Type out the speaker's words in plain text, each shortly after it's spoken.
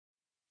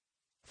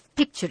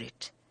Picture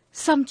it.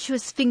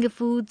 Sumptuous finger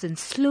foods and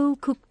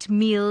slow-cooked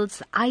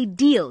meals,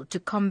 ideal to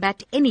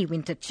combat any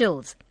winter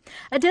chills.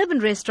 A Durban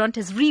restaurant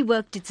has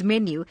reworked its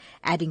menu,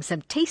 adding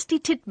some tasty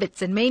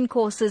tidbits and main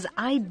courses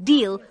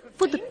ideal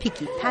for the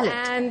picky palate.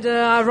 And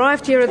I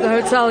arrived here at the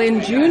hotel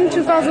in June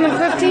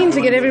 2015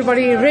 to get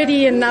everybody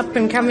ready and up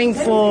and coming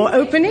for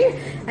opening.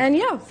 And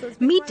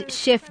Meet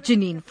Chef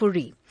Janine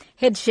Fourie,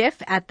 head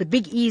chef at the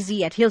Big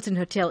Easy at Hilton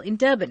Hotel in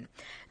Durban.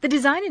 The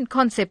design and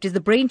concept is the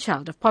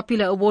brainchild of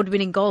popular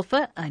award-winning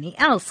golfer Ernie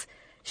Els.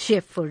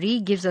 Chef Fourie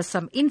gives us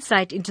some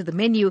insight into the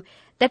menu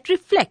that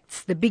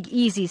reflects the Big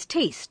Easy's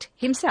taste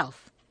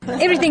himself.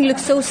 Everything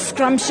looks so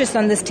scrumptious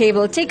on this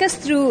table. Take us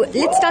through,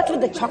 let's start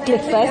with the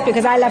chocolate first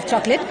because I love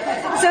chocolate.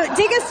 So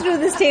take us through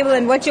this table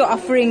and what you're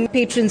offering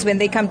patrons when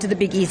they come to the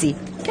Big Easy.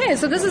 Okay,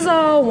 so this is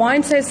our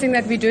wine tasting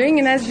that we're doing,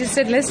 and as you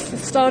said, let's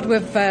start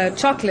with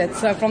chocolate,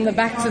 so from the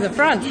back to the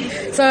front.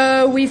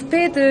 So we've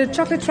paired the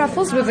chocolate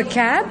truffles with the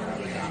cab,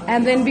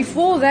 and then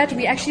before that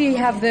we actually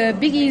have the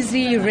Big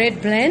Easy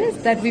red blend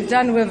that we've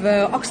done with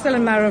oxtail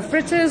and marrow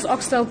fritters,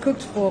 oxtail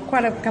cooked for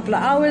quite a couple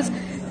of hours,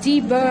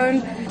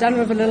 deboned, done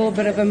with a little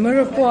bit of a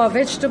mirepoix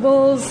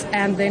vegetables,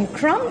 and then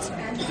crumbed.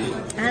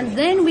 And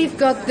then we've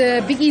got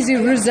the Big Easy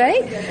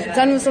rosé,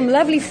 done with some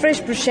lovely fresh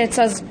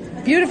bruschettas,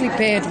 beautifully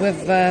paired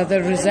with the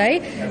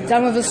rosé,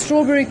 done with a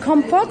strawberry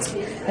compote,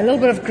 a little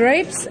bit of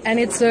grapes, and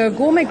it's a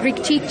gourmet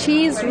Greek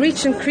cheese,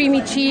 rich and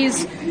creamy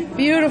cheese,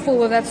 beautiful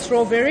with that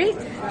strawberry.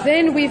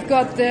 Then we've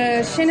got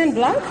the Chenin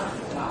Blanc,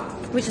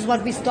 which is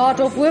what we start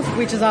off with,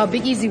 which is our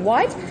Big Easy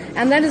white,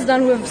 and that is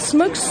done with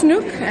smoked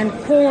snook and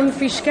corn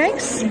fish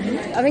cakes.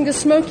 I think the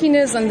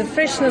smokiness and the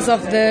freshness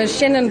of the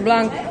Chenin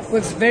Blanc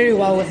works very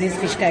well with these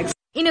fish cakes.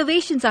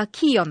 Innovations are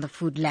key on the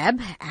Food Lab,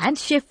 and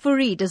Chef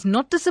Fourie does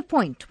not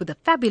disappoint with a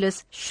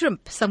fabulous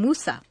shrimp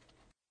samosa.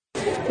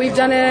 We've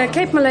done a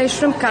Cape Malay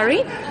shrimp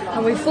curry,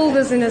 and we filled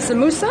this in a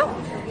samosa,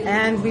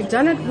 and we've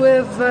done it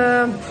with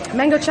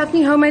mango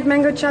chutney, homemade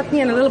mango chutney,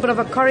 and a little bit of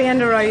a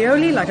coriander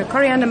aioli, like a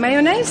coriander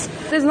mayonnaise.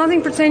 There's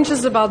nothing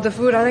pretentious about the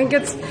food. I think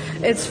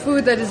it's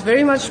food that is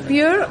very much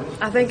pure.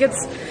 I think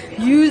it's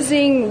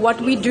using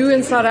what we do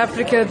in South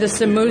Africa, the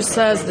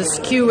samosas, the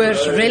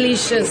skewers,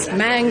 relishes,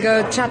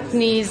 mango,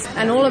 chutneys,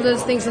 and all of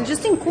those things, and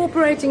just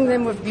incorporating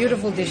them with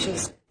beautiful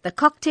dishes. The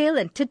cocktail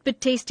and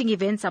tidbit tasting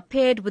events are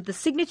paired with the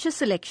signature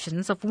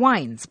selections of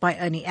wines by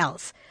Ernie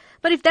Els.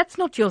 But if that's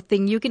not your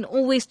thing, you can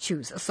always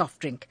choose a soft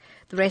drink.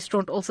 The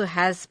restaurant also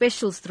has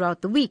specials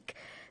throughout the week.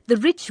 The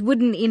rich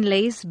wooden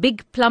inlays,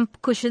 big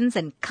plump cushions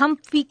and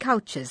comfy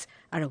couches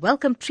are a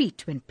welcome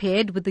treat when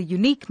paired with the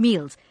unique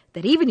meals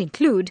that even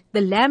include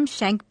the lamb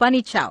shank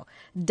bunny chow,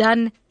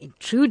 done in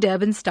true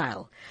Durban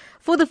style.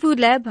 For the Food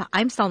Lab,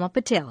 I'm Salma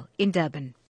Patel in Durban.